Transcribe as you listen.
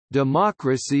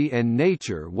Democracy and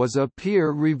Nature was a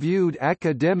peer-reviewed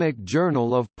academic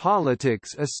journal of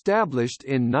politics established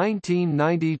in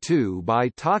 1992 by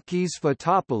Takis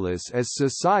Fotopoulos as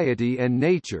Society and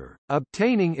Nature,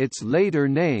 obtaining its later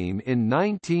name in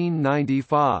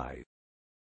 1995.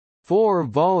 4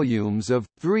 volumes of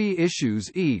 3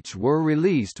 issues each were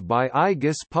released by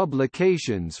Igis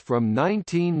Publications from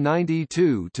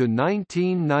 1992 to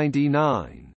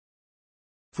 1999.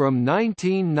 From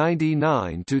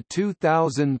 1999 to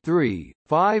 2003,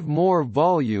 5 more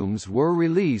volumes were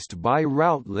released by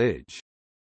Routledge.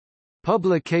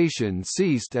 Publication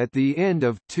ceased at the end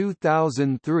of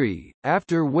 2003,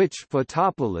 after which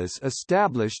Fotopoulos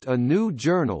established a new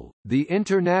journal, the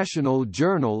International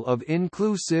Journal of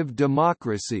Inclusive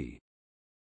Democracy.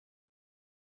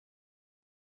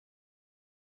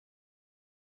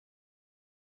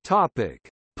 Topic: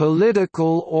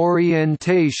 Political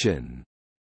orientation.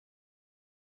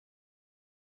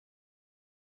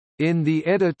 In the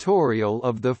editorial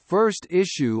of the first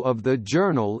issue of the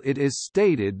journal it is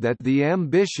stated that the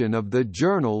ambition of the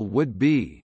journal would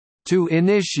be to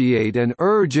initiate an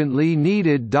urgently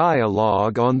needed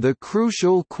dialogue on the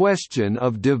crucial question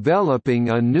of developing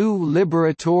a new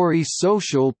liberatory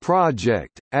social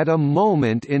project, at a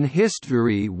moment in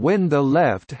history when the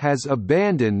left has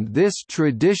abandoned this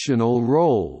traditional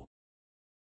role,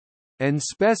 and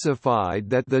specified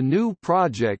that the new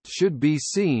project should be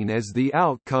seen as the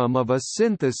outcome of a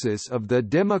synthesis of the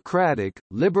democratic,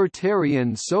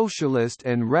 libertarian socialist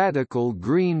and radical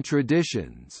green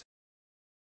traditions.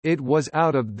 It was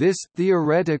out of this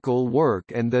theoretical work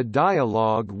and the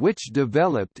dialogue which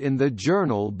developed in the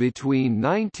journal between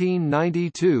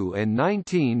 1992 and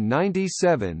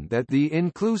 1997 that the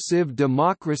Inclusive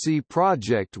Democracy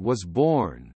Project was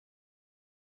born.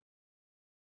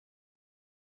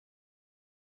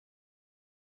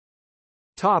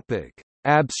 Topic: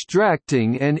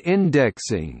 Abstracting and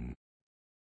indexing.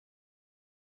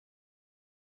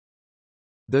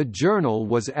 The journal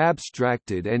was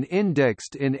abstracted and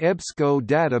indexed in EBSCO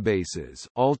databases,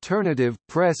 Alternative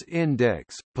Press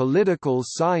Index, Political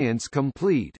Science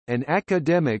Complete, and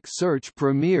Academic Search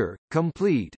Premier,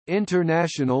 Complete,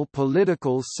 International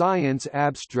Political Science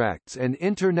Abstracts and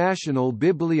International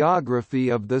Bibliography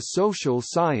of the Social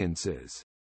Sciences.